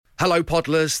Hello,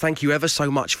 Podlers. Thank you ever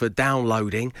so much for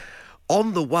downloading.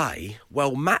 On the way,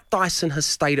 well, Matt Dyson has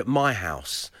stayed at my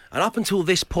house. And up until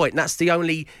this point, that's the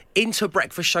only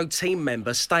Inter-Breakfast Show team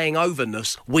member staying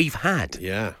overness we've had.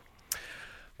 Yeah.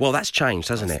 Well, that's changed,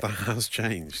 hasn't it? That has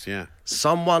changed, yeah.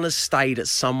 Someone has stayed at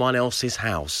someone else's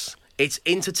house. It's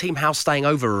Inter-Team House staying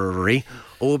over-ery.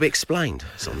 All will be explained.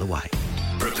 It's on the way.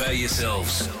 Prepare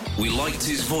yourselves. We liked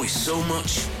his voice so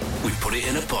much, we put it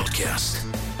in a podcast.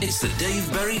 It's the Dave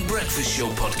Berry Breakfast Show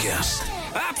podcast.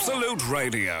 Absolute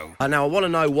Radio. Now, I want to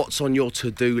know what's on your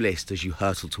to-do list as you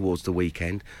hurtle towards the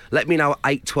weekend. Let me know at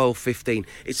 8, 12, 15.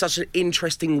 It's such an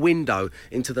interesting window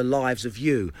into the lives of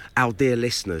you, our dear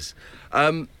listeners.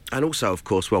 And also, of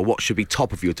course, well, what should be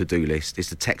top of your to-do list is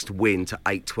to text WIN to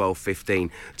 8, 12, 15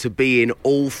 to be in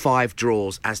all 5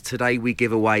 draws, as today we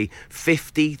give away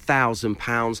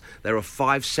 £50,000. There are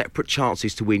 5 separate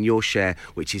chances to win your share,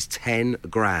 which is 10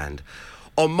 grand.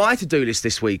 On my to-do list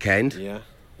this weekend,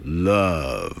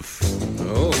 love.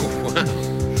 Oh, wow.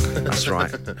 That's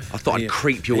right. I thought I'd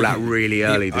creep you all out really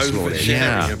early this morning.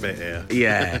 Oversharing a bit here.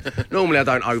 Yeah. Normally I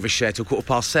don't overshare till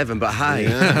 7:15, but hey,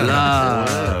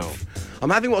 love. Wow. I'm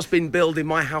having what's been billed in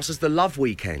my house as the love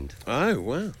weekend. Oh,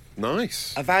 wow.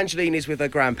 Nice. Evangeline is with her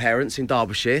grandparents in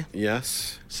Derbyshire.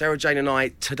 Yes. Sarah Jane and I,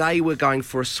 today we're going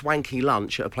for a swanky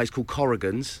lunch at a place called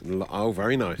Corrigan's. Oh,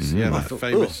 very nice. Yeah, that's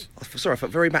famous. Sorry, I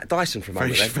felt very Matt Dyson for a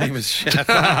moment Very there. famous chef.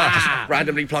 Just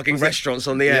randomly plugging restaurants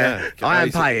on the air. Yeah. I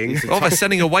am paying. Oh, they're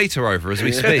sending a waiter over as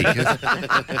we speak.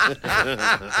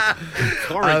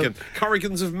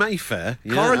 Corrigan's of Mayfair.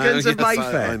 Yeah, Corrigan's of yes,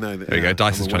 Mayfair. I know that. There you go,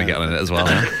 Dyson's trying to get on it as well.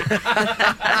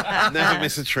 Never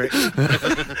miss a trick.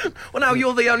 Well, now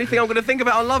you're the only thing I'm going to think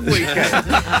about on Love Weekend.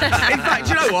 In fact,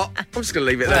 you know what? I'm just going to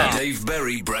leave it there. Dave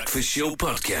Berry Breakfast Show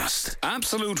podcast.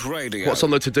 Absolute Radio. What's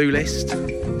on the to-do list?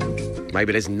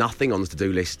 Maybe there's nothing on the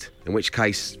to-do list, in which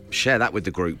case, share that with the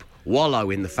group.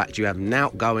 Wallow in the fact you have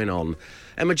naught going on.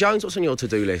 Emma Jones, what's on your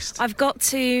to-do list? I've got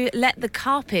to let the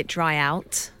carpet dry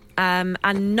out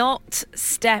and not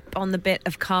step on the bit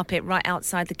of carpet right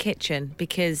outside the kitchen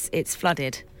because it's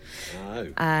flooded.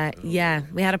 Yeah,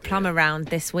 we had a plumber round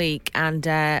this week and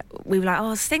we were like,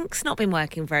 the sink's not been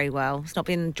working very well. It's not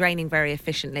been draining very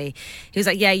efficiently. He was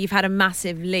like, yeah, you've had a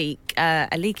massive leak, a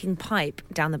leaking pipe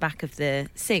down the back of the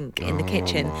sink in the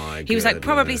kitchen. He was like,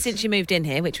 probably since you moved in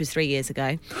here, which was 3 years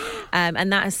ago.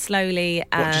 And that has slowly...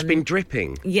 just been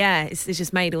dripping? Yeah, it's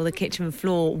just made all the kitchen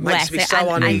floor Makes wet. me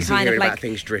so uneasy kind hearing of about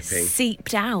things dripping.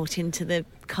 Seeped out into the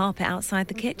carpet outside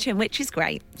the kitchen, which is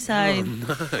great. So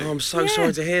I'm so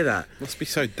sorry to hear that. Must be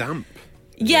so damp.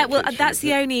 Yeah, well, that's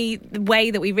the only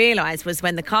way that we realised was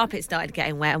when the carpet started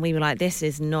getting wet and we were like, this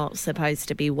is not supposed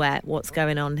to be wet. What's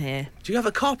going on here? Do you have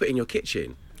a carpet in your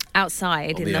kitchen?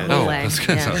 Outside in the yeah. hallway. That's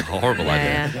a horrible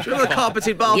idea. Do you have a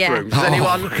carpeted bathroom? Yeah. Does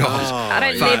anyone? I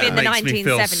don't live in the That makes me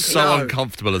feel 1970s. so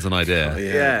uncomfortable as an idea.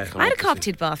 Yeah. I had a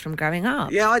carpeted bathroom growing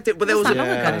up. Yeah, I did. But there was Not that long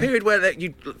a ago. period where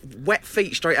you wet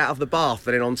feet straight out of the bath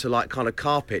and then onto like kind of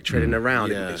carpet treading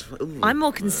around. Yeah. I'm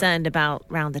more concerned about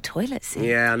round the toilet seat.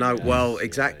 Yeah, I know. Well,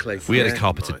 exactly. We had a Yeah.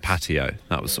 carpeted patio.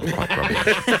 That was sort of quite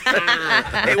rubbish.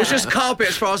 It was just carpet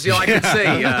as far as the eye could see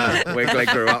where Glenn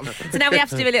grew up. So now we have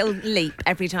to do a little leap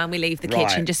every time we leave the Right.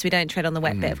 kitchen just so we don't tread on the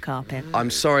wet bit of carpet.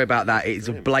 I'm sorry about that. It's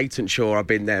a blatant chore. I've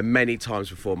been there many times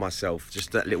before myself.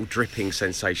 Just that little dripping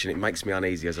sensation. It makes me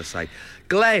uneasy, as I say.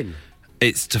 Glenn.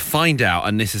 It's to find out,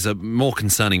 and this is more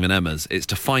concerning than Emma's, it's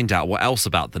to find out what else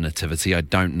about the Nativity I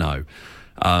don't know.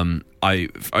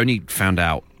 I've only found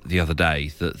out the other day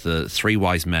that the 3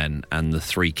 wise men and the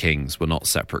 3 kings were not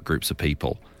separate groups of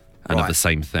people and are Right. the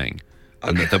same thing.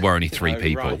 And that there were only 3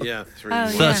 people. Right, yeah, 3 Oh,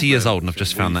 30 years old and I've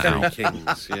just found that out.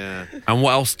 Kings, yeah. And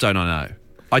what else don't I know?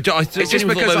 I It's just genuinely thought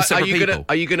they were because separate people.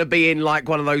 are you gonna be in like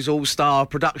one of those all-star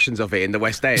productions of it in the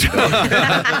West End? The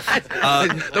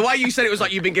way you said it was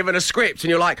like you've been given a script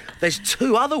and you're like, there's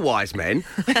 2 other wise men.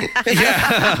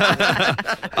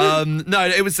 No,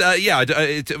 it was,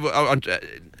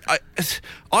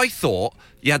 I thought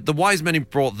you had the wise men who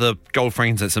brought the gold,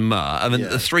 frankincense and myrrh, and then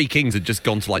the 3 kings had just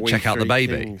gone to like We check out the 3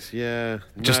 baby. Kings, yeah.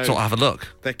 Just to have a look.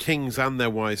 They're kings and they're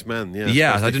wise men, yeah.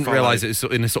 Yeah, Suppose I they didn't follow- realise it was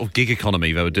in a sort of gig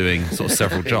economy they were doing sort of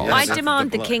several jobs. I that's demand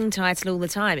the the bloke. king title all the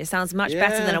time. It sounds much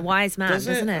better than a wise man, Does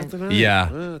doesn't I it? don't know. Yeah.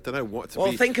 I don't know what to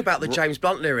Well, be. think about the James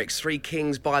Blunt lyrics, 3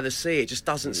 kings by the sea. It just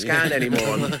doesn't scan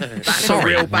anymore. That's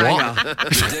Sorry, a real what? banger.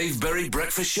 The Dave Berry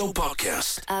Breakfast Show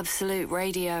podcast. Absolute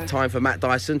Radio. Time for Matt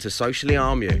Dyson to socially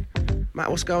arm you. Matt,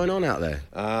 what's going on out there?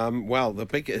 Well,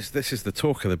 this is the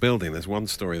talk of the building. There's one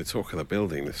story, the talk of the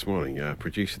building this morning.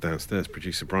 Producer downstairs,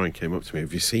 producer Brian, came up to me.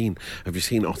 Have you seen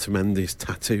Otamendi's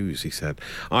tattoos? He said.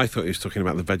 I thought he was talking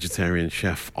about the vegetarian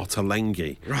chef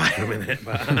Ottolenghi. Right. For a minute,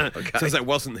 but Okay. turns out it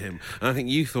wasn't him. And I think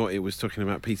you thought it was talking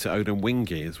about Peter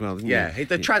Odemwingie as well, didn't you? Yeah,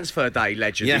 the transfer day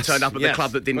legend who turned up at the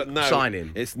club that didn't but no, sign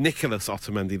him. It's Nicholas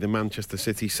Otamendi, the Manchester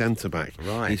City centre-back.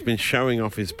 Right. He's been showing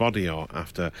off his body art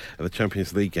after the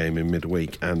Champions League game in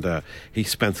midweek, and he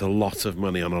spent a lot of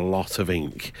money on a lot of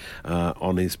ink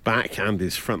on his back and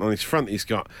his front. On his front, he's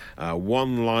got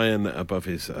one lion above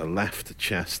his left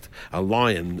chest, a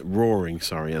lion roaring,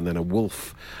 and then a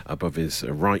wolf above his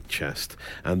right chest,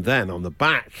 and then on the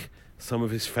back, some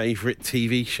of his favourite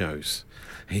TV shows.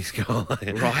 He's got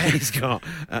he's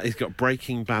got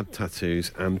Breaking Bad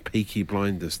tattoos and Peaky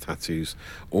Blinders tattoos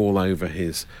all over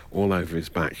his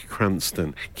back.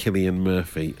 Cranston, Cillian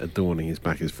Murphy adorning his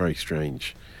back. Is very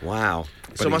strange. Wow.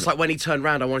 It's almost like when he turned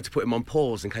round, I wanted to put him on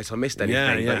pause in case I missed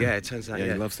anything. But yeah, it turns out,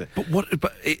 he loves it.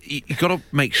 But you got to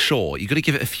make sure, you got to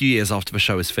give it a few years after the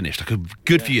show is finished, like a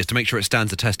good few years to make sure it stands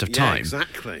the test of time.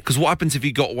 Exactly. Because what happens if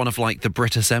you got one of like the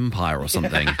British Empire or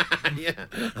something? Yeah,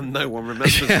 and no one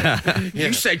remembers it.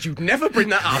 You said you'd never bring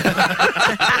that up.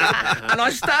 And I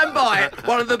stand by it.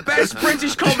 One of the best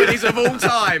British comedies of all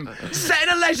time. Set in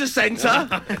a leisure centre.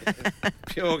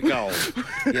 Pure gold.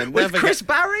 Yeah, With Chris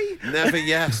Barry? Never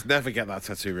get that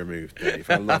tattoo removed, Dave.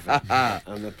 I love it.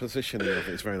 And the positioning of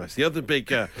it is very nice. The other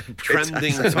big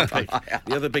trending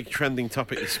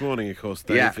topic this morning, of course,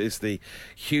 Dave, is the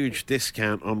huge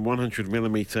discount on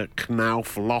 100mm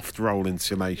Knauf loft roll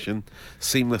insulation,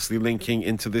 seamlessly linking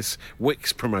into this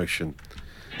Wix promotion.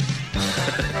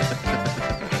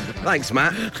 Thanks,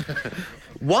 Matt.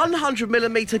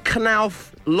 100mm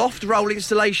Knauf loft roll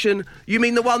installation. You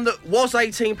mean the one that was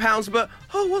 £18, but,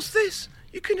 what's this?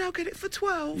 You can now get it for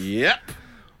 12. Yep.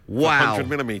 Wow.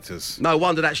 100mm. No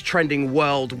wonder that's trending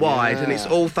worldwide, and it's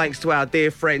all thanks to our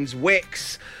dear friends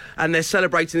Wix. And they're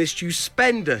celebrating this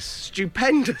stupendous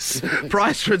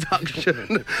price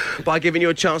reduction by giving you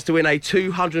a chance to win a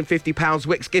 £250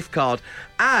 Wix gift card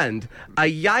and a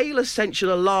Yale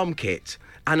Essential Alarm Kit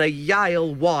and a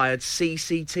Yale wired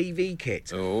CCTV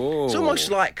kit. Oh. It's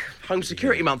almost like Home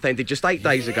Security Month ended just 8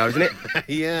 days ago, isn't it?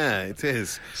 Yeah, it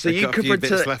is. So They've you got could a few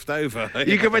bits left over.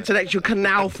 You can protect your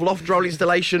Knauf loft roll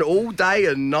installation all day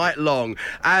and night long.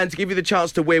 And to give you the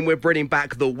chance to win, we're bringing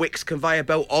back the Wix conveyor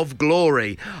belt of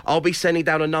glory. I'll be sending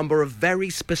down a number of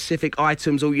very specific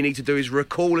items. All you need to do is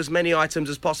recall as many items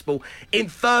as possible in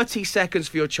 30 seconds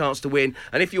for your chance to win.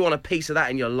 And if you want a piece of that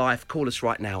in your life, call us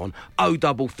right now on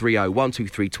 0330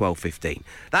 123 1215.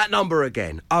 That number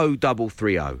again,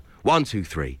 0330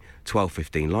 123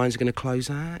 1215. Lines are going to close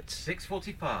at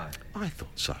 6:45. I thought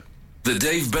so. The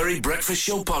Dave Berry Breakfast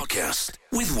Show podcast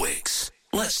with Wix.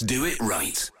 Let's do it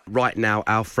right. Right now,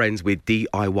 our friends with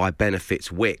DIY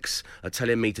Benefits Wix are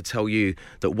telling me to tell you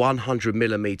that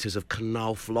 100mm of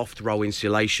Knauf loft roll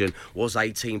insulation was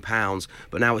 £18,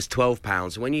 but now it's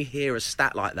 £12. And when you hear a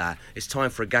stat like that, it's time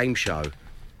for a game show.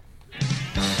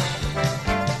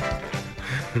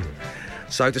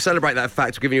 So to celebrate that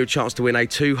fact, we're giving you a chance to win a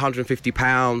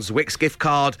 £250 Wix gift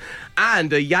card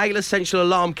and a Yale Essential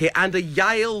Alarm Kit and a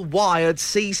Yale wired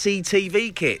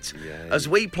CCTV kit as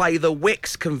we play the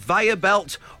Wix conveyor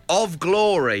belt of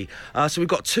glory. So we've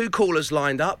got two callers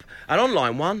lined up, and on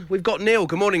line one, we've got Neil.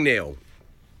 Good morning, Neil.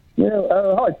 Yeah,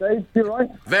 hi Dave, you all right?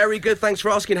 Very good, thanks for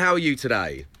asking. How are you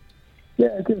today?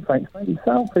 Yeah, good, thanks, mate.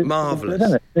 Yourself?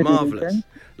 Marvellous, marvellous.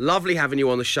 Lovely having you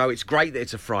on the show. It's great that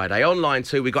it's a Friday. On line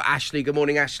two, we've got Ashley. Good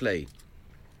morning, Ashley.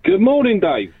 Good morning,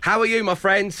 Dave. How are you, my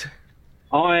friend?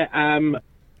 I am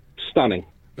stunning.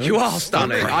 You are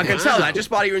stunning. I can tell that just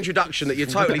by your introduction that you're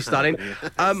totally stunning.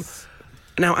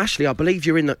 Now, Ashley, I believe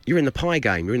you're in the pie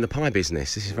game. You're in the pie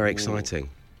business. This is very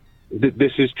exciting.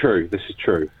 This is true. This is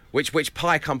true. Which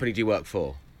pie company do you work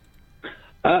for?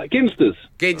 Ginsters.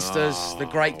 Ginsters, the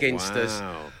great Ginsters.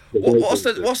 Wow.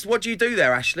 What do you do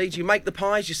there, Ashley? Do you make the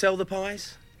pies? You sell the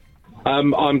pies?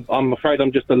 I'm afraid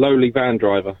I'm just a lowly van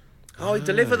driver. Oh, you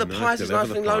deliver the pies. There's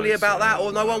deliver the nothing lowly pies. about that,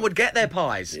 or no one would get their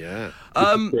pies. Yeah.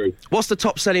 What's the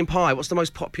top selling pie? What's the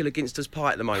most popular Ginsters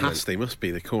pie at the moment? Pasty must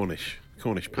be the Cornish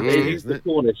pasty, isn't it?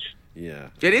 Cornish. Yeah.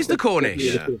 It is the Cornish.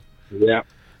 Yeah. Yeah.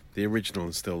 The original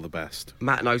and still the best.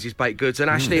 Matt knows his baked goods. And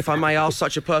Ashley, if I may ask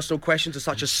such a personal question to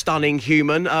such a stunning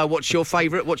human, what's your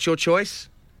favourite? What's your choice?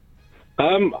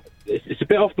 It's a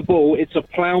bit off the ball. It's a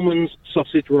ploughman's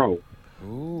sausage roll.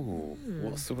 Ooh.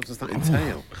 What does that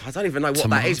entail? I don't even know what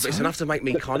that is, but it's enough to make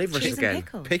me carnivorous Cheese again. and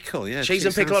pickle. Pickle, yeah. Cheese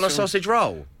and pickle on a sausage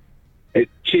roll. It's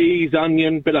cheese,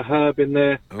 onion, bit of herb in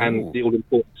there, and the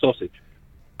all-important sausage.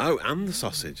 Oh, and the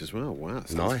sausage as well. Wow, that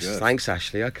sounds Nice. good. Thanks,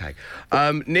 Ashley. Okay.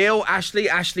 Neil,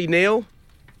 Ashley, Neil.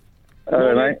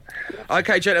 Hello, mate.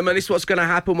 Okay, gentlemen, this is what's going to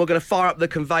happen. We're going to fire up the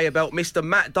conveyor belt. Mr.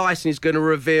 Matt Dyson is going to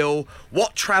reveal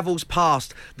what travels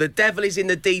past. The devil is in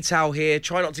the detail here.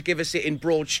 Try not to give us it in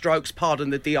broad strokes. Pardon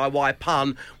the DIY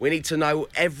pun. We need to know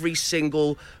every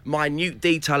single minute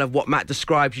detail of what Matt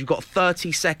describes. You've got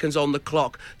 30 seconds on the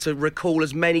clock to recall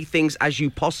as many things as you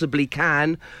possibly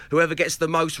can. Whoever gets the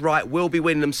most right will be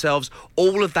winning themselves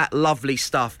all of that lovely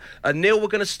stuff. Neil, we're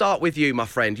going to start with you, my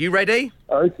friend. You ready?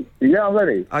 Yeah, I'm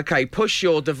ready. Okay, push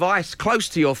your device close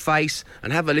to your face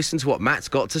and have a listen to what Matt's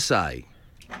got to say.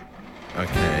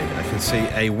 Okay, I can see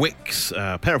a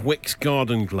pair of Wicks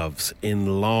garden gloves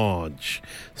in large.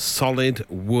 Solid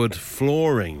wood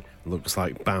flooring, looks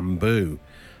like bamboo.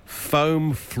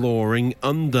 Foam flooring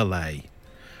underlay.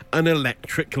 An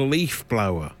electric leaf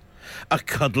blower. A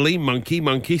cuddly monkey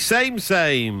same.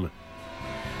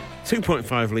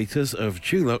 2.5 litres of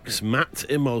Dulux matte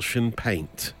emulsion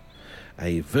paint.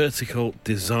 A vertical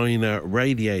designer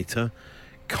radiator.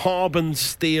 Carbon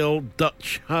steel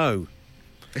Dutch hoe.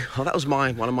 Oh, that was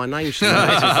one of my names. Names,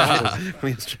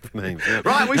 yeah.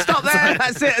 Right, we stop there.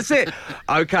 That's it.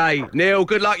 Okay, Neil,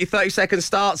 good luck. Your 30 seconds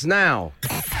starts now.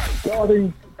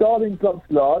 Garden gloves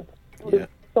large. Yeah.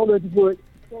 Solid wood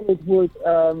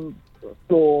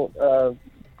floor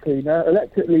cleaner.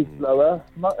 Electric leaf blower.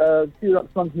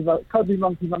 Dulux cuddly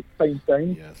monkey same.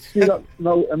 Yes.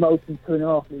 Dulux emulsion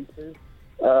 2.5 litres.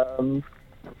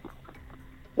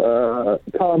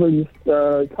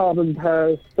 Carbon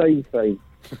pair stay safe.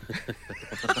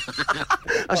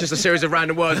 That's just a series of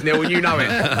random words, Neil, and you know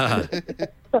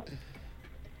it.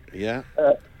 Yeah.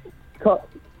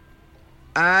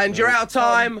 And you're out of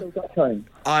time.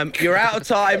 You're out of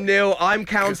time, Neil. I'm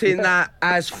counting that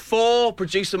as 4.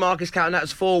 Producer Mark is counting that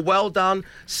as 4. Well done.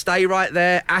 Stay right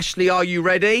there. Ashley, are you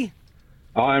ready?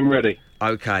 I'm ready.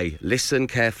 Okay, listen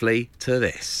carefully to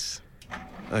this.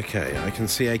 Okay, I can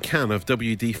see a can of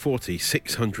WD-40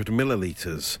 600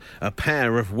 millilitres, a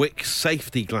pair of Wicks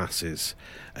safety glasses,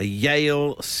 a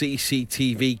Yale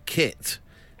CCTV kit,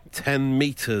 10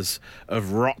 metres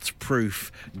of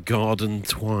rot-proof garden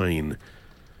twine,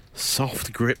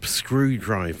 soft grip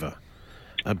screwdriver,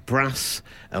 a brass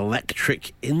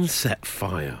electric inset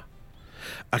fire,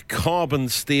 a carbon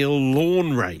steel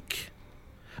lawn rake,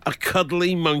 a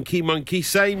cuddly monkey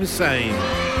same.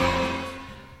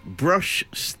 Brush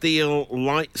steel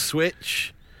light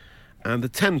switch, and a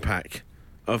 10-pack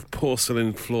of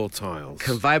porcelain floor tiles.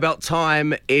 Conveyor belt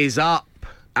time is up.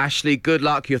 Ashley, good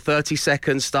luck. Your 30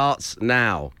 seconds starts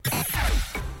now.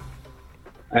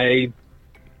 A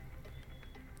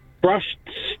brushed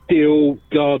steel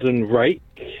garden rake.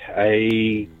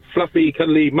 A fluffy,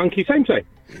 cuddly monkey same. We'll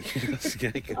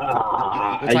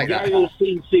A take that. Yale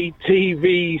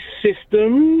CCTV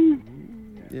system.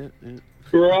 Yeah.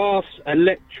 Brass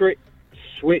electric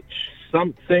switch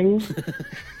something.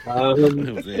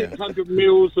 dear. 600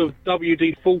 mils of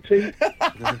WD-40.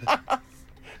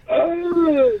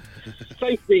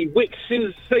 Safety,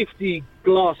 Wix's safety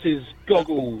glasses,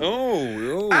 goggles.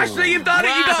 Oh. Ashley, you've done it.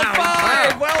 You got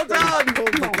 5. Well done.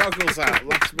 Pulled the goggles out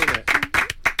last minute.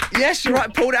 Yes, you're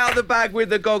right. Pulled out of the bag with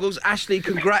the goggles. Ashley,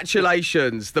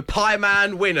 congratulations. The Pie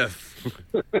Man winneth.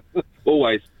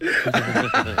 Always.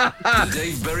 The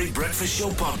Dave Berry Breakfast Show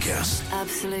podcast.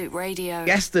 Absolute Radio.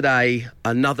 Yesterday,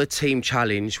 another team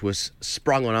challenge was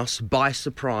sprung on us by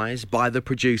surprise by the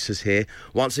producers here.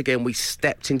 Once again, we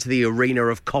stepped into the arena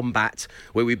of combat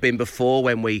where we've been before,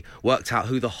 when we worked out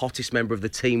who the hottest member of the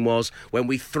team was, when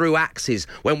we threw axes,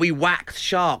 when we whacked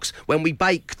sharks, when we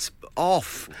baked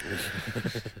off.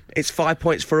 It's 5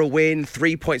 points for a win,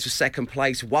 3 points for second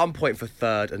place, 1 point for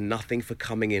third, and nothing for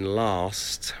coming in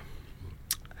last.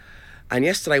 And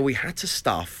yesterday we had to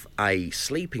stuff a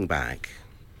sleeping bag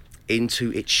into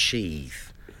its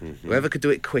sheath. Whoever could do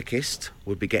it quickest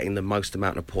would be getting the most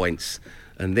amount of points.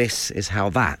 And this is how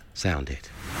that sounded.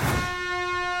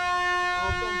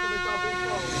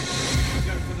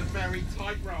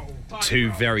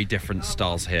 Two very different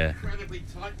styles here.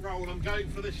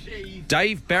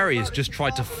 Dave Berry has just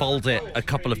tried to fold it a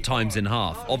couple of times in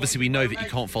half. Obviously, we know that you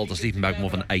can't fold a sleeping bag more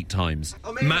than 8 times.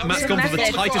 Matt's gone for the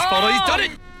tightest fold. Oh, he's done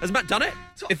it! Has Matt done it?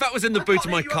 If that was in the boot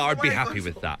of my car, I'd be happy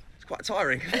with that. It's quite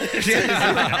tiring.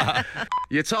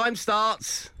 Your time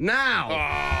starts now.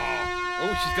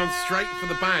 Oh, she's gone straight for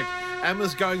the bag.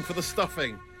 Emma's going for the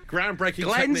stuffing. Groundbreaking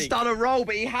Glenn's technique. done a roll,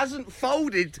 but he hasn't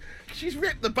folded. She's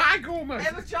ripped the bag almost.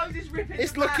 Emma Jones is ripping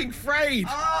It's the bag. looking frayed.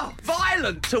 Oh,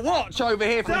 violent to watch over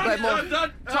here from Glenmore.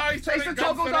 Done. It's the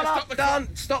toggle done up.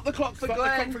 Done. Stop the clock for Stop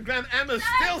Glenn. the clock for Glenn. Emma's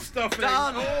still stuffing.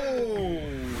 Done. Oh.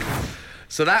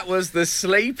 So that was the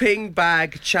sleeping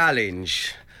bag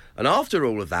challenge. And after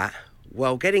all of that,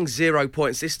 well, getting 0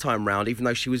 points this time round, even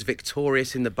though she was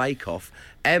victorious in the bake-off,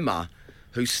 Emma,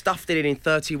 who stuffed it in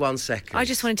 31 seconds. I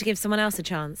just wanted to give someone else a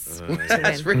chance.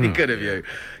 That's really good of you.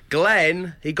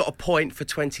 Glenn, he got a point for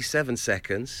 27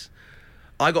 seconds.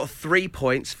 I got 3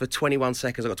 points for 21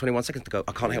 seconds. I got 21 seconds to go.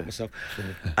 I can't help myself.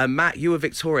 And Matt, you were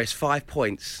victorious. 5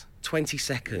 points. 20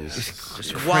 seconds.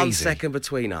 Just 1 second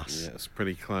between us. Yeah, it's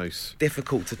pretty close.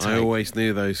 Difficult to take. I always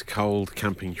knew those cold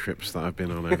camping trips that I've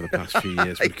been on over the past few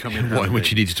years would come in What, in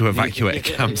which you needed to evacuate a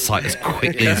campsite as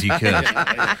quickly as you could.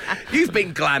 You've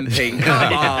been glamping,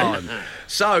 come on.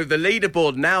 So the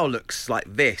leaderboard now looks like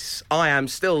this. I am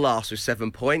still last with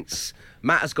 7 points.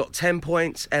 Matt has got 10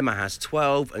 points, Emma has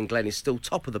 12, and Glenn is still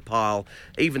top of the pile,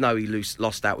 even though he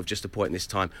lost out with just a point this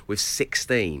time, with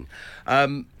 16.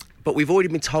 But we've already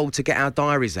been told to get our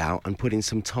diaries out and put in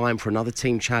some time for another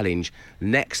team challenge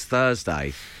next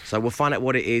Thursday. So we'll find out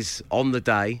what it is on the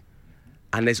day.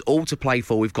 And there's all to play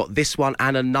for. We've got this one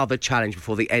and another challenge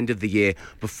before the end of the year,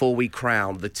 before we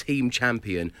crown the team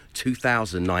champion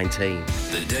 2019.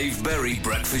 The Dave Berry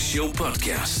Breakfast Show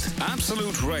Podcast.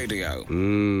 Absolute Radio.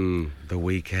 The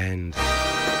weekend.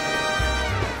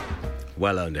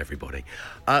 Well earned, everybody.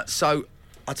 So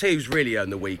I'll tell you who's really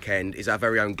earned the weekend is our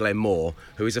very own Glenn Moore,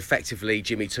 who is effectively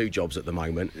Jimmy Two Jobs at the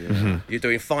moment. You're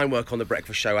doing fine work on The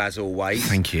Breakfast Show, as always.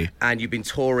 Thank you. And you've been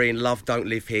touring Love Don't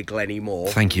Live Here, Glenny Moore.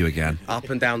 Thank you again. Up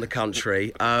and down the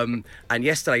country. And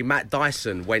yesterday, Matt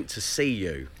Dyson went to see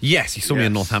you. Yes, you saw me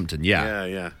in Northampton,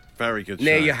 Yeah. Very good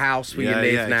Near show. your house where you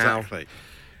live now. Exactly.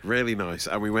 Really nice.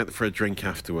 And we went for a drink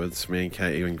afterwards. Me and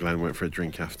Katie and Glenn went for a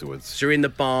drink afterwards. So you're in the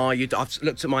bar. I've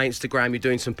looked at my Instagram. You're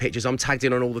doing some pictures. I'm tagged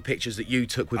in on all the pictures that you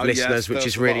took with listeners, which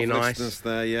is really nice. Listeners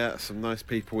there, yeah. Some nice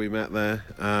people we met there.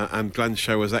 And Glenn's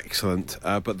show was excellent.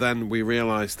 But then we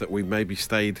realised that we maybe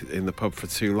stayed in the pub for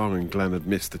too long and Glenn had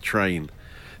missed the train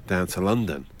down to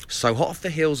London. So hot off the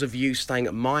heels of you staying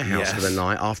at my house for the Yes.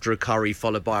 night after a curry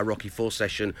followed by a Rocky IV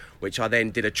session, which I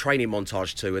then did a training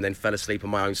montage to and then fell asleep on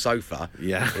my own sofa.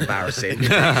 Yeah. Embarrassing.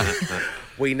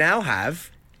 We now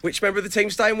have... Which member of the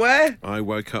team staying where? I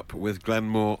woke up with Glenn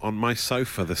Moore on my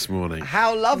sofa this morning.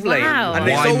 How lovely. Wow. And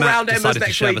it's Why all Matt round Emma's decided to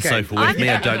next share the weekend. sofa with me,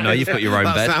 I don't know. You've got your own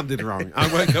That bed. sounded wrong.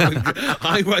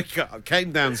 I woke up,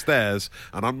 came downstairs,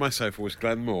 and on my sofa was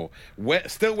Glenn Moore,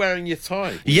 still wearing your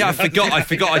tie. Yeah, I forgot. I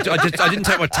didn't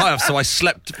take my tie off, so I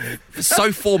slept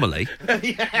so formally,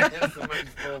 ready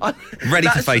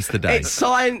to face the day. It's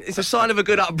a sign of a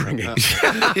good upbringing.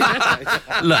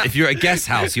 Look, if you're at a guest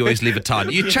house, you always leave a tie.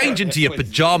 You change into your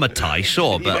pyjama tie,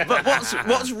 sure, but But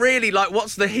what's really like,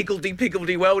 what's the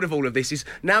higgledy-piggledy world of all of this is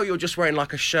now you're just wearing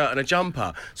like a shirt and a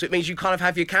jumper. So it means you kind of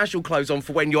have your casual clothes on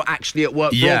for when you're actually at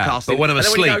work Yeah, broadcasting. but when I'm and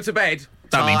then when you go asleep, to bed,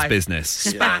 that means tie, business.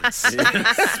 spats.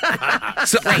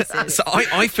 So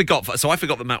I forgot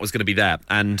that Matt was going to be there,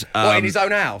 and What, in his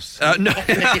own house? no,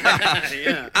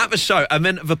 at the show, and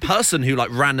then the person who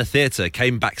ran the theatre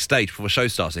came backstage before the show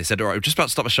started. They said, "All right, we're just about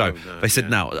to stop the show." They said,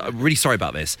 "Now, I'm really sorry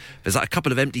about this. There's a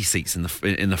couple of empty seats in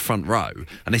the front row,"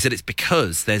 and they said it's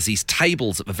because there's these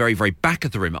tables at the very, very back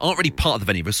of the room that aren't really part of the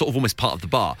venue, but sort of almost part of the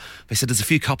bar. They said there's a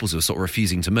few couples who are sort of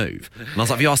refusing to move, and I was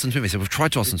like, "Have you asked them to move?" They said, "We've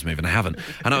tried to ask them to move, and they haven't."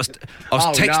 And I was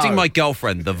texting no. my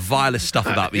girlfriend the vilest stuff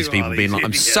about these people, being like,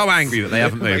 "I'm so angry that they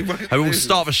haven't moved. I will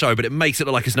start the show, but it makes it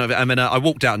look like it's not." And then I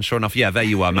walked out, and sure enough, there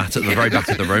you were, Matt, at the very back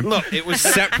of the room. Look, it was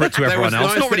separate to there everyone was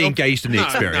else, nice not really little- engaged in the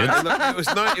experience. No, it was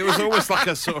nice. It was almost like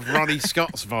a sort of Ronnie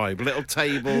Scott's vibe. Little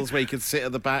tables where you could sit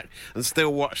at the back and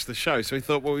still watch the show. So we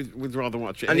thought, well, we'd rather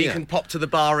watch it And here. you can pop to the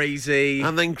bar easy.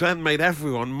 And then Glenn made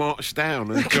everyone march down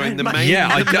and join the main.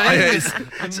 Yeah,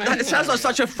 It sounds like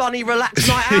such a funny, relaxed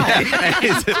night out.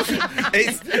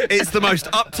 it's the most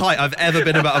uptight I've ever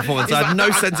been about a performance. I had no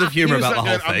sense of humour about the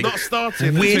whole I'm thing. not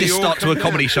starting. Weirdest start to a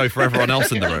comedy show for everyone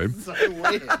else in the room. So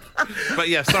weird. But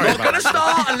yeah, sorry Not about going to that.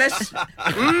 start unless...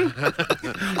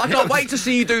 I can't wait to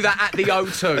see you do that at the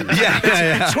O2.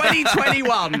 Yeah.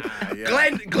 2021.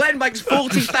 Glenn makes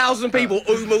 40,000 people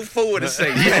who move forward a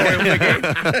seat before he'll begin.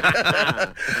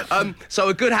 So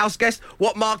a good house guest.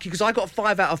 What mark you? Because I got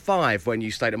 5 out of 5 when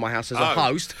you stayed at my house as a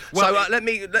host. Well,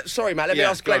 Sorry, Matt. Let me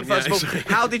ask Glenn first of all.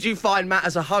 How did you find Matt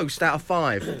as a host out of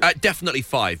 5? Definitely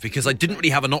 5, because I didn't really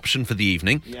have an option for the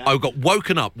evening. I got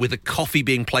woken up with a coffee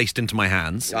being placed into my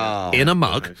hands. in a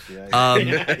mug.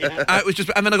 It was just,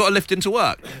 and then I got a lift into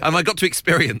work, and I got to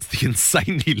experience the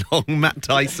insanely long Matt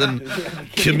Dyson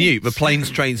commute, the planes,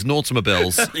 trains, and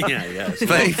automobiles.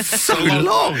 It's so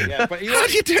long. Yeah, but How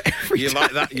do you do it every You day?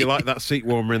 like that? You like that seat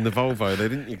warmer in the Volvo, though,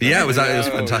 didn't you? Yeah, it was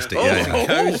fantastic. Yeah.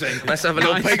 Cozy. Let's have a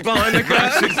little peek behind the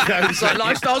curtain. It's like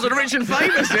Lifestyles of the Rich and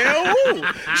Famous here. Ooh,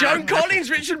 Joan Collins,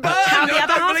 Richard Burton. How the I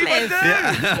other don't half believe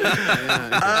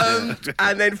I do.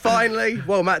 And then finally,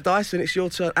 well, Matt Dyson, it's your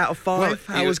turn. Out of 5,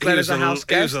 how was Glenn as a house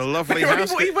guest? He was a lovely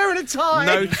house What are you wearing a tie?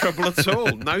 No trouble at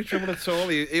all. No trouble at all.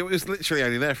 He was literally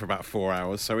only there for about 4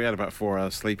 hours, so we had about 4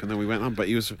 hours sleep, and then we went on. But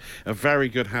he was a very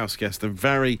good house guest and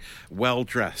very well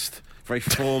dressed, very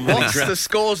formally What's dressed. the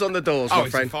scores on the doors, my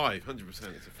it's friend? a 5, 100%. It's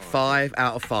a 5. 5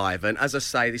 out of 5. And as I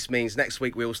say, this means next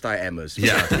week we all stay at Emma's.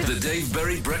 Yeah. The Dave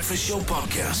Berry Breakfast Show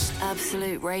podcast.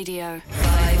 Absolute Radio.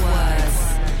 5 words.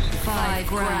 5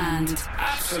 grand.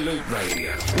 Absolute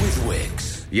Radio with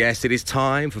Wix. Yes, it is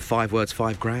time for 5 words,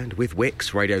 5 grand with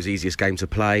Wix, radio's easiest game to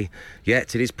play.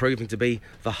 Yet it is proving to be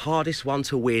the hardest one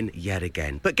to win yet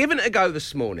again. But giving it a go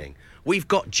this morning, we've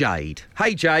got Jade.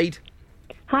 Hey, Jade.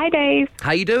 Hi, Dave.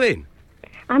 How you doing?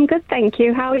 I'm good, thank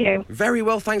you. How are you? Very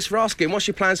well, thanks for asking. What's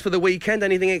your plans for the weekend?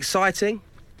 Anything exciting?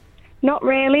 Not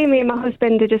really. Me and my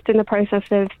husband are just in the process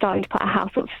of starting to put a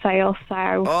house up for sale,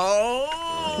 so... Oh!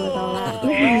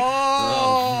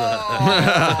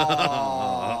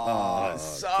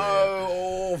 So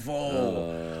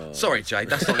awful. Sorry, Jade,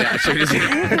 that's not the attitude, is it?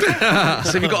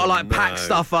 So you've got to, pack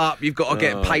stuff up, you've got to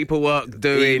get paperwork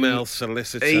doing... Email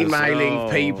solicitors.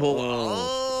 Emailing people.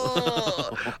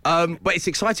 But it's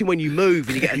exciting when you move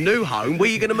and you get a new home. Where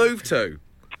are you going to move to?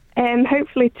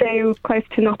 Hopefully to close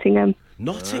to Nottingham.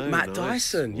 Matt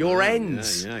Dyson, your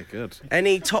ends. Yeah, good.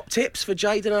 Any top tips for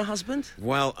Jade and her husband?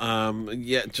 Well,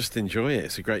 just enjoy it.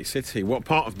 It's a great city. What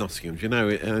part of Nottingham? Do you know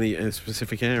any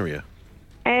specific area?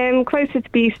 Closer to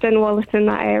Beeston, Wallerton,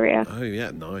 that area. Oh, yeah,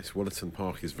 nice. Wallerton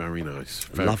Park is very nice.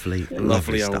 Lovely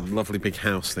stuff. Lovely big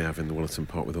house they have in the Wallerton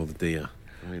Park with all the deer.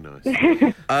 Very nice.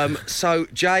 So,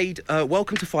 Jade,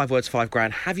 welcome to 5 words, 5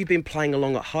 grand. Have you been playing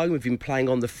along at home? Have you been playing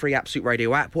on the free Absolute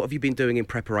Radio app? What have you been doing in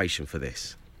preparation for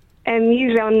this?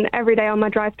 Usually every day on my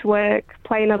drive to work,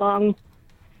 playing along,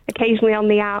 occasionally on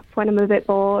the app when I'm a bit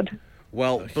bored.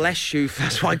 Well, bless you.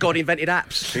 That's why God invented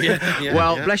apps.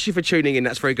 Yeah, bless you for tuning in.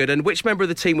 That's very good. And which member of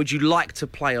the team would you like to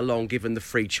play along, given the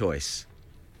free choice?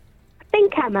 I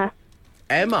think Emma.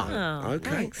 Emma. Oh, okay,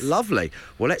 thanks. Lovely.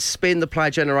 Well, let's spin the player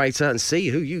generator and see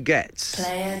who you get.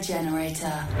 Player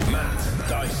generator. Matt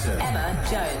Dyson. Emma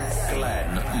Jones.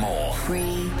 Glenn Moore.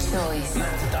 Free choice.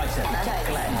 Matt Dyson.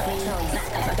 Glenn. Free choice.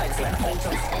 Glenn. Free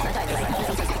choice.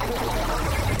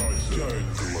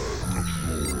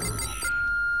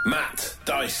 Matt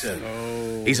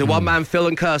Dyson. He's a one-man Phil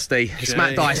and Kirsty. It's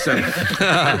Matt Dyson.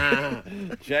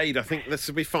 Jade, I think this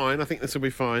will be fine.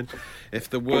 If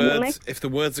the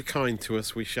words are kind to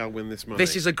us, we shall win this money.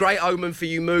 This is a great omen for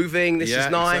you moving. This is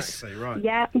nice. Exactly, right.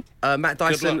 Yeah. Matt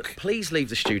Dyson, luck. please leave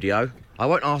the studio. I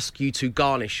won't ask you to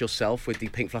garnish yourself with the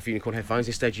pink fluffy unicorn headphones.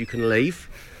 Instead, you can leave.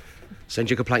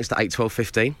 Send your complaints to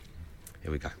 81215.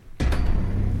 Here we go.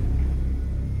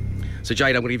 So,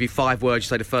 Jade, I'm going to give you 5 words. You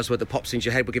say the first word that pops into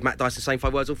your head. We'll give Matt Dyson the same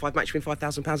 5 words. All 5 match win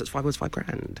 £5,000. That's 5 words, 5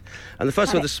 grand. And the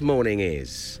first word this morning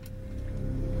is...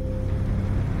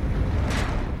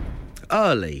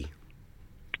 early.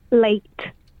 Late.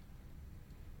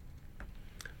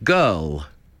 Girl.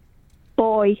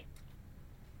 Boy.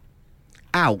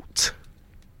 Out.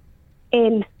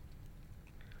 In.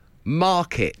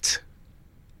 Market.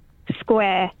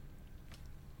 Square.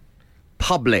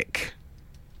 Public.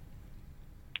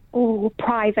 Oh,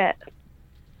 private.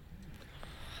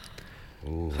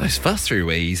 Those first 3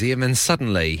 were easy, and then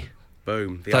suddenly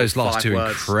Boom. The those old last 5 2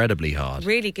 words. incredibly hard.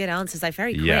 Really good answers, though.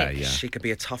 Very quick. Yeah, yeah. She could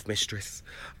be a tough mistress.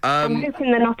 I'm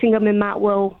hoping the Nottingham and Matt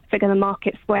will figure the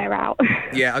Market Square out.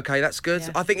 Yeah, okay, that's good.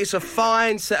 Yeah. I think it's a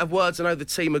fine set of words. I know the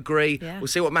team agree. Yeah. We'll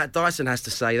see what Matt Dyson has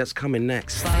to say. That's coming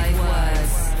next. 5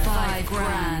 words. 5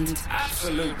 grand.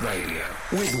 Absolute Radio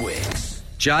with Wix.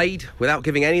 Jade, without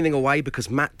giving anything away, because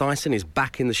Matt Dyson is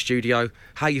back in the studio,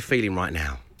 how are you feeling right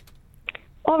now?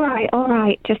 All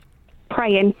right. Just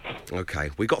praying. Okay,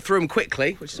 we got through them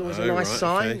quickly, which is always a nice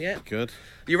sign. Okay. Yeah. Good.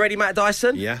 You ready, Matt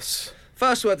Dyson? Yes.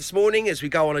 First word this morning as we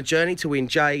go on a journey to win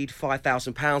Jade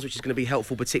 £5,000, which is going to be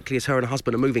helpful, particularly as her and her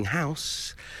husband are moving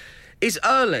house, is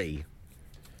early.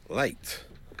 Late.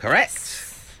 Correct.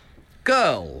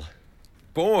 Girl.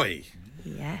 Boy.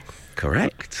 Yes.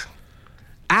 Correct.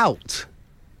 Out.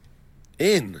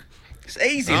 In. It's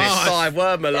easy, this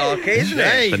 5-word malarkey, isn't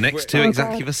it? The next 2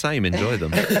 exactly the same. Enjoy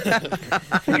them.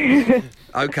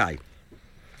 Okay.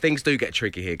 Things do get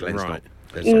tricky here, Glenn's Right. not.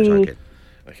 There's no joking.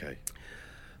 Okay.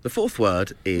 The fourth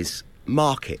word is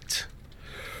market.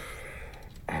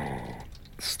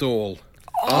 Stall.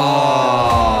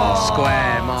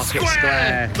 Square, market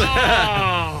square.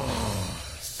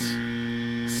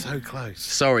 So close.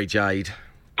 Sorry, Jade.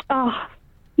 Oh,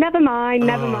 never mind,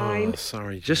 never mind.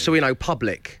 Sorry. Just so we know,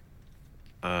 public.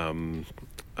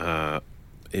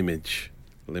 Image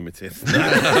limited.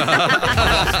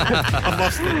 I've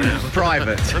lost it now.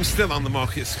 Private. I'm still on the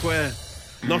Market Square.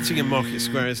 Nottingham Market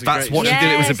Square is a That's great what she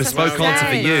did. It was a Yes, bespoke that's answer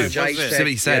for right. you. Jade That's said, what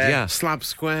he said, yeah. Slab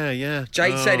Square, yeah.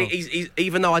 Jade said, Oh. he's,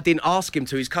 even though I didn't ask him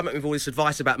to, he's come up with all this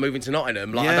advice about moving to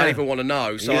Nottingham. Like, I Yeah. don't even want to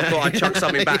know. So I Yeah. thought I'd chuck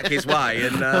something back his way.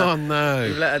 And Oh, no.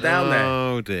 you've let her down there.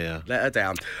 Oh, dear. Let her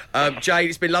down. Jade,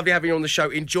 it's been lovely having you on the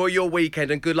show. Enjoy your weekend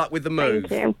and good luck with the move.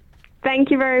 Thank you. Thank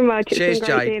you very much. It's Cheers, been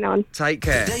great Jade. being on. Take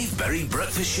care. Dave Berry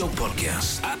Breakfast Show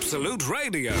Podcast. Absolute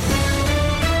Radio.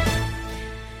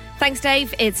 Thanks,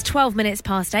 Dave. It's 12 minutes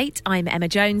past 8. I'm Emma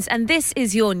Jones, and this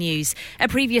is your news. A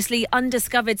previously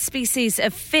undiscovered species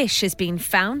of fish has been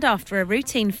found after a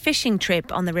routine fishing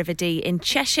trip on the River Dee in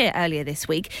Cheshire earlier this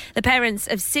week. The parents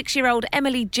of 6-year-old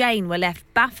Emily Jane were left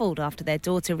baffled after their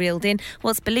daughter reeled in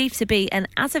what's believed to be an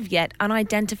as-of-yet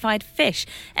unidentified fish.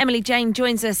 Emily Jane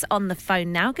joins us on the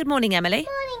phone now. Good morning, Emily.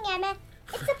 Morning, Emma.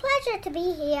 It's a pleasure to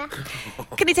be here.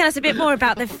 Can you tell us a bit more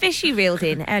about the fish you reeled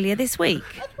in earlier this week?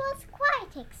 It was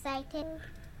quite exciting.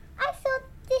 I thought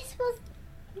this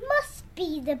must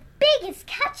be the biggest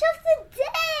catch of the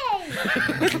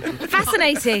day.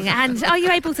 Fascinating. And are you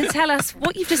able to tell us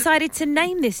what you've decided to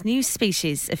name this new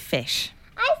species of fish?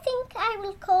 I think I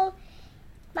will call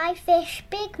my fish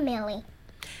Big Millie.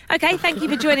 OK, thank you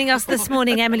for joining us this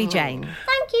morning, Emily Jane.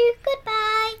 Thank you.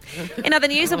 Goodbye. In other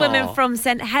news, a woman from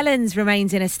St Helens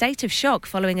remains in a state of shock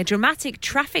following a dramatic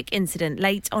traffic incident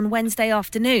late on Wednesday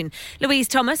afternoon. Louise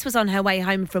Thomas was on her way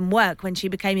home from work when she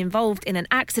became involved in an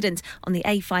accident on the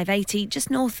A580 just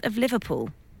north of Liverpool.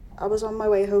 I was on my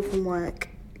way home from work,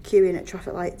 queuing at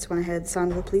traffic lights when I heard the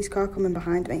sound of a police car coming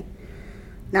behind me.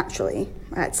 Naturally,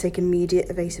 I had to take immediate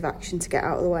evasive action to get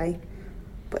out of the way,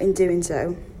 but in doing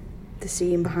so, the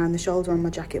seam behind the shoulder on my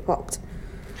jacket popped.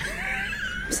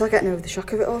 I'm still getting over the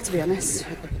shock of it all, to be honest.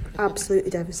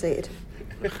 Absolutely devastated.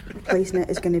 Replacing it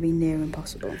is going to be near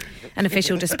impossible. An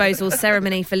official disposal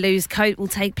ceremony for Lou's coat will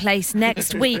take place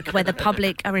next week, where the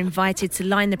public are invited to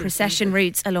line the procession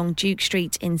routes along Duke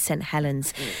Street in St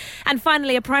Helens. And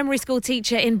finally, a primary school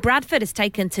teacher in Bradford has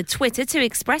taken to Twitter to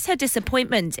express her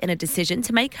disappointment in a decision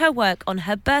to make her work on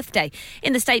her birthday.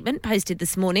 In the statement posted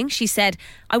this morning, she said,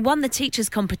 "I won the teachers'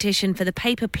 competition for the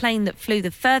paper plane that flew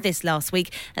the furthest last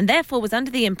week, and therefore was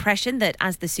under the impression that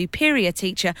as the superior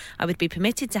teacher, I would be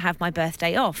permitted to have my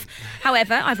birthday off.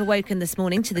 However, I've awoken this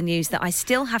morning to the news that I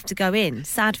still have to go in."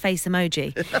 Sad face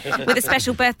emoji. With a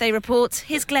special birthday report,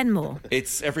 here's Glenn Moore.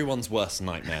 It's everyone's worst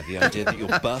nightmare, the idea that your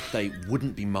birthday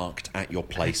wouldn't be marked at your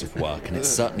place of work, and it's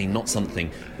certainly not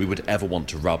something we would ever want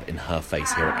to rub in her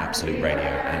face here at Absolute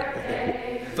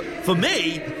Radio. For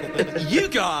me? You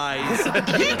guys!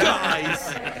 You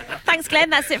guys! Thanks,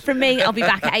 Glenn. That's it from me. I'll be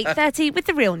back at 8:30 with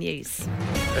the real news.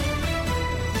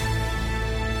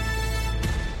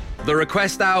 The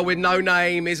request hour with no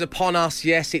name is upon us.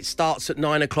 Yes, it starts at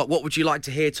 9 o'clock. What would you like to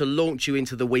hear to launch you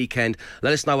into the weekend?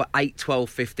 Let us know at 8, 12,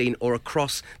 15 or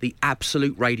across the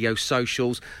Absolute Radio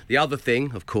socials. The other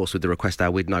thing, of course, with the request hour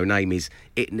with no name is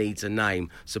it needs a name.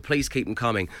 So please keep them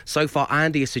coming. So far,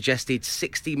 Andy has suggested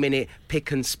 60-minute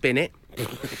pick and spin it.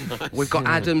 We've got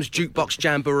Adam's Jukebox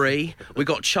Jamboree. We've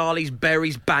got Charlie's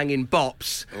Berries Banging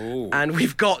Bops. Ooh. And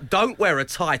we've got Don't Wear a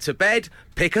Tie to Bed,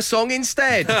 Pick a Song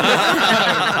Instead.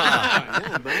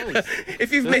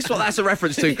 If you've missed what that's a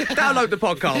reference to, download the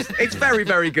podcast. It's very,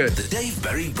 very good. The Dave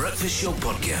Berry Breakfast Show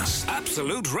Podcast.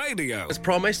 Absolute Radio. As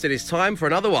promised, it is time for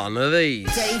another one of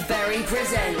these. Dave Berry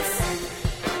presents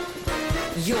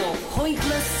your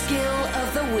pointless skill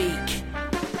of the week.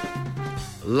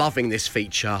 Loving this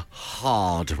feature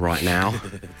hard right now.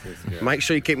 Make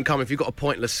sure you keep them coming. If you've got a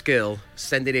pointless skill,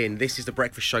 send it in. This is the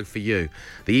breakfast show for you.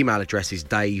 The email address is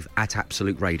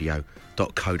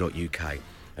dave@absoluteradio.co.uk.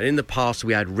 And in the past,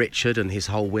 we had Richard and his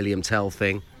whole William Tell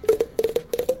thing.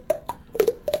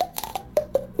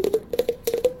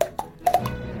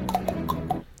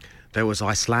 There was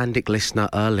Icelandic listener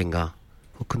Erlinger,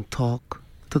 who can talk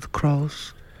to the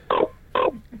crows.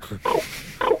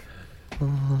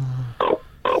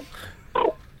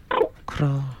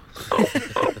 Crows.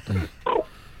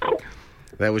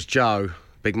 There was Joe,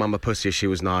 Big Mama Pussy as she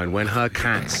was known. When her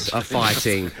cats are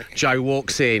fighting, Joe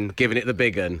walks in, giving it the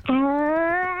big un.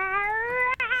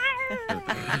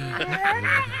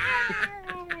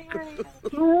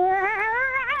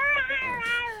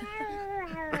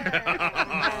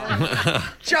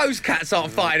 Joe's cats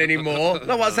aren't fighting anymore.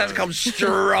 No one's had to come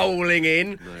strolling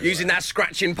in using that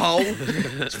scratching pole.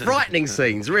 It's frightening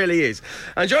scenes, really is.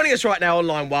 And joining us right now on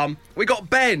line 1, we got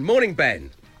Ben. Morning,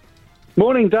 Ben.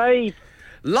 Morning, Dave.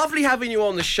 Lovely having you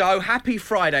on the show. Happy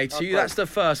Friday to you. That's the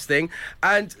first thing.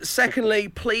 And secondly,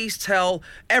 please tell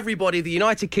everybody, the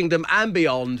United Kingdom and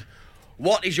beyond,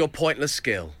 what is your pointless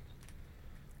skill?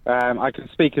 I can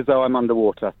speak as though I'm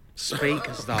underwater. Speak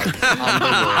as though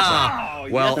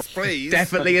underwater. Well, yes, please.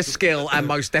 Definitely a skill and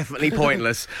most definitely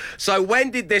pointless. So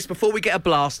when did this, before we get a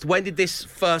blast, when did this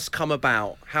first come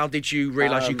about? How did you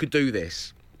realise you could do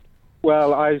this?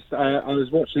 Well, I was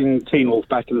watching Teen Wolf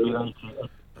back in the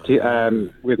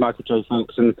 80s with Michael J.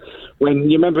 Fox, and when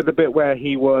you remember the bit where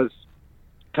he was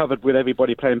covered with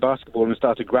everybody playing basketball and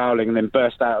started growling and then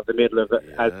burst out of the middle of it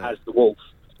as the wolf.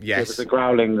 Yes. It was the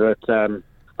growling that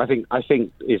I think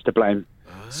is to blame.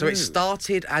 So it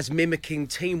started as mimicking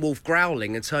Teen Wolf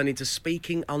growling and turned into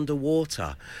speaking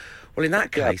underwater. Well, in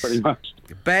that case, pretty much.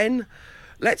 Ben,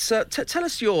 let's tell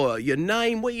us your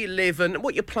name, where you live, and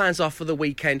what your plans are for the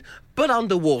weekend. But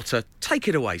underwater, take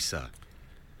it away, sir.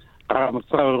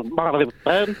 So my name is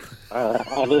Ben.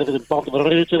 I live in Bognor,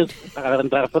 Regis,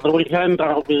 and for the weekend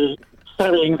I'll be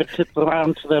ferrying the kids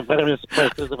around to their various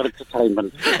places of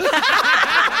entertainment.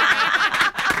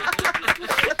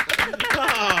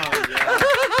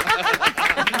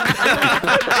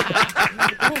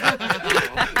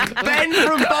 Ben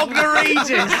from Bognor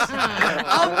Regis.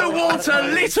 Underwater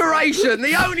alliteration.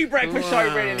 The only breakfast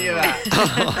show bringing you that.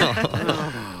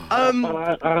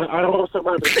 I also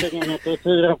want to be singing at the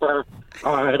theatre.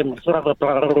 I'm sort of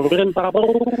blowing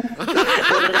bubble.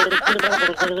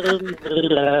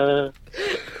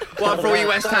 One for all you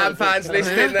West Ham fans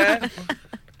listening there.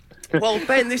 Well,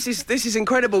 Ben, this is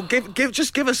incredible.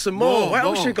 Give us some more. What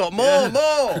else you got? More.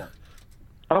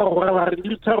 Oh, well,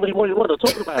 you tell me what you want to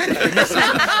talk about. It's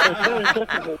very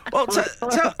difficult. Well,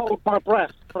 I hold my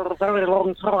breath for a very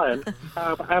long time,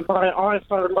 and my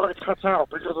iPhone might cut out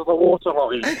because of the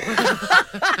waterlogging.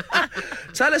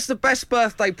 Tell us the best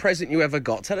birthday present you ever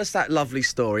got. Tell us that lovely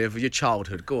story of your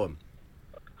childhood. Go on.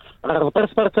 The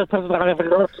best birthday present I ever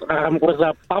got was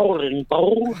a bowling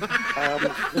ball.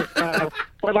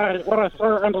 When I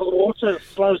throw it under the water, it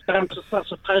slows down to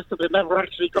such a pace that it never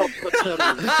actually got to the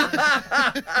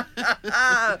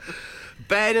turn.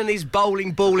 Ben and his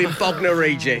bowling ball in Bognor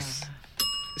Regis.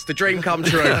 It's the dream come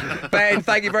true. Ben,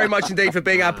 thank you very much indeed for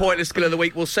being our Pointless Skill of the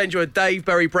Week. We'll send you a Dave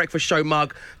Berry Breakfast Show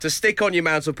mug to stick on your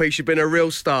mantelpiece. You've been a real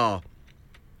star.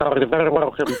 Oh, you're very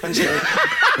welcome. Thank you.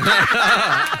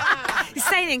 He's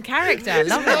staying in character.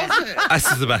 Love it. This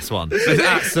is the best one. It's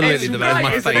absolutely the best.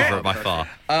 My favourite by far.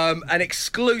 An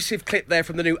exclusive clip there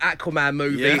from the new Aquaman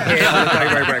movie here on the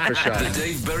Dave Berry Breakfast Show. The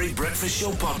Dave Berry Breakfast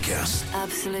Show podcast.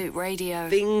 Absolute Radio.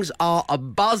 Things are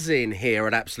a-buzzing here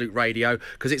at Absolute Radio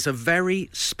because it's a very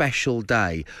special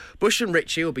day. Bush and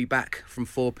Richie will be back from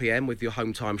 4 p.m. with your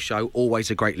home time show. Always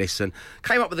a great listen.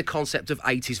 Came up with the concept of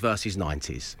 80s versus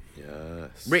 90s.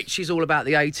 Yes. Richie's all about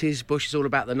the 80s, Bush is all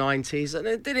about the 90s, and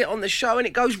they did it on the show and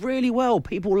it goes really well.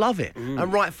 People love it,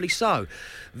 and rightfully so.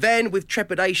 Then, with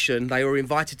trepidation, they were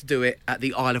invited to do it at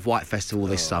the Isle of Wight Festival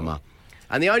this summer.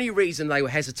 And the only reason they were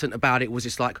hesitant about it was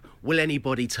it's like, will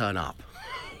anybody turn up?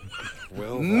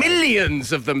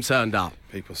 Millions of them turned up.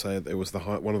 People say it was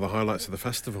one of the highlights of the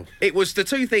festival. It was, the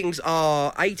two things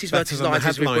are 80s versus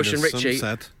 90s with Bush and Richie.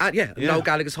 And Noel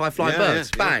Gallagher's High Flying Birds.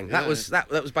 Bang. That was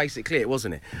basically it,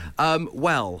 wasn't it?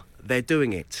 Well, they're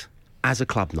doing it as a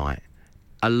club night.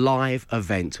 A live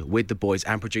event with the boys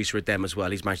and producer Adem as well.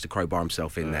 He's managed to crowbar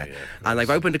himself in there. And they've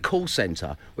opened a call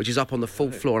centre, which is up on the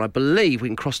 4th floor, and I believe we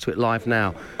can cross to it live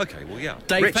now. OK, well, yeah.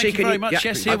 Dave, Richie, thank you very much.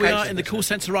 Yes, here we are in the cool call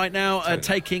centre right now,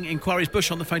 taking inquiries.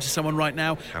 Bush on the phone to someone right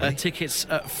now. Tickets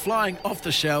flying off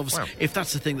the shelves, if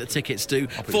that's the thing that tickets do,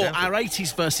 for our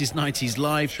 80s versus 90s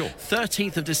live.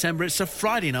 13th of December. It's a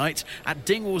Friday night at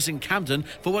Dingwalls in Camden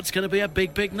for what's going to be a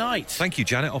big, big night. Thank you,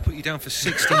 Janet. I'll put you down for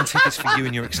 16 tickets for you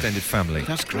and your extended family.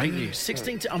 That's great news.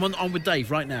 16. I'm on with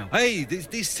Dave right now. Hey,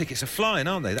 these tickets are flying,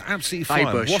 aren't they? They're absolutely flying.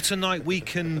 Hey, Bush. What a night we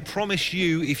can promise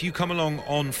you if you come along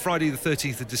on Friday the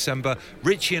 13th of December.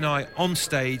 Richie and I on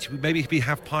stage. Maybe we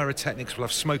have pyrotechnics. We'll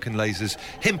have smoke and lasers.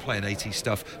 Him playing 80s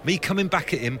stuff. Me coming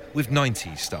back at him with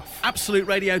 90s stuff.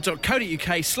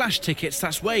 AbsoluteRadio.co.uk/tickets.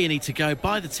 That's where you need to go.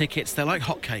 Buy the tickets. They're like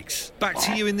hotcakes. Back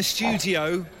to you in the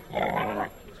studio. Oh.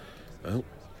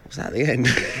 Was that at the end?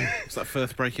 Was that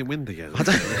first breaking wind again?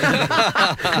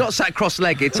 Not sat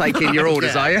cross-legged taking your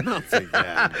orders, are you?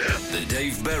 The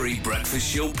Dave Berry Breakfast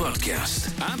Show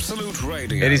Podcast. Absolute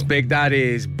Radio. It is Big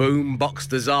Daddy's Boombox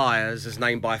Desires, as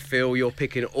named by Phil. You're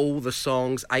picking all the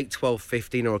songs, 8, 12,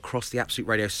 15, or across the Absolute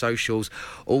Radio socials.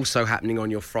 Also happening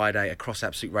on your Friday across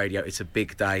Absolute Radio. It's a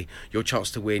big day. Your chance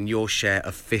to win your share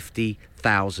of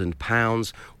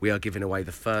 £50,000. We are giving away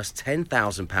the first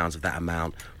 £10,000 of that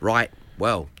amount right,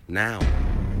 well, now.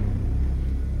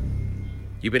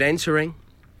 You've been entering.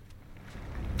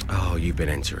 Oh, you've been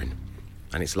entering.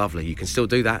 And it's lovely. You can still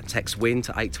do that. Text WIN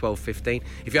to 8, 12, 15.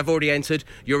 If you have already entered,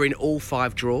 you're in all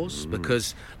 5 draws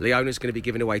because Leona's going to be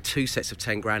giving away 2 sets of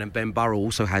 10 grand and Ben Burrell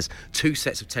also has 2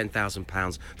 sets of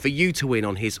 £10,000 for you to win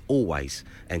on his always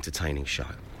entertaining show.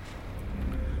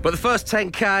 But the first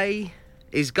 10K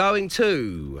is going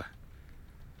to...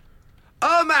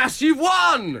 Ermas, you've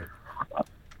won!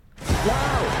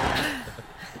 Wow!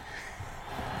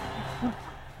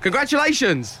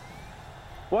 Congratulations!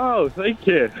 Wow, thank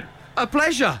you. A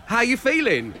pleasure. How are you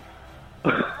feeling?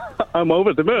 I'm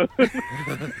over the moon.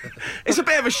 It's a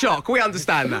bit of a shock. We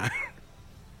understand that.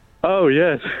 Oh,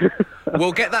 yes.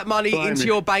 We'll get that money into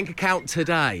your bank account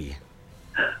today.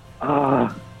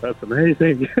 Ah, that's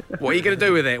amazing. What are you going to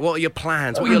do with it? What are your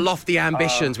plans? What are your lofty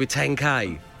ambitions with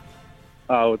 10K?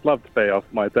 I would love to pay off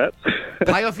my debts.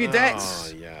 Pay off your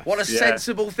debts? What a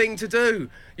sensible thing to do.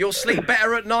 You'll sleep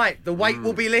better at night. The weight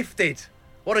will be lifted.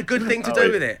 What a good thing to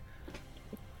do with it.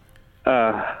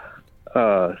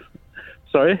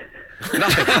 Sorry?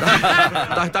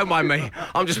 No, don't mind me.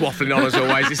 I'm just waffling on as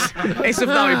always. It's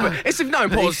of no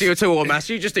importance to you at all, Mass.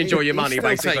 You just enjoy your money,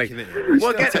 basically.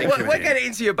 We'll get it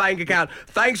into your bank account.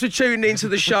 Thanks for tuning into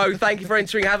the show. Thank you for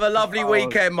entering. Have a lovely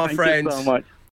weekend, my friends. Thank you so much.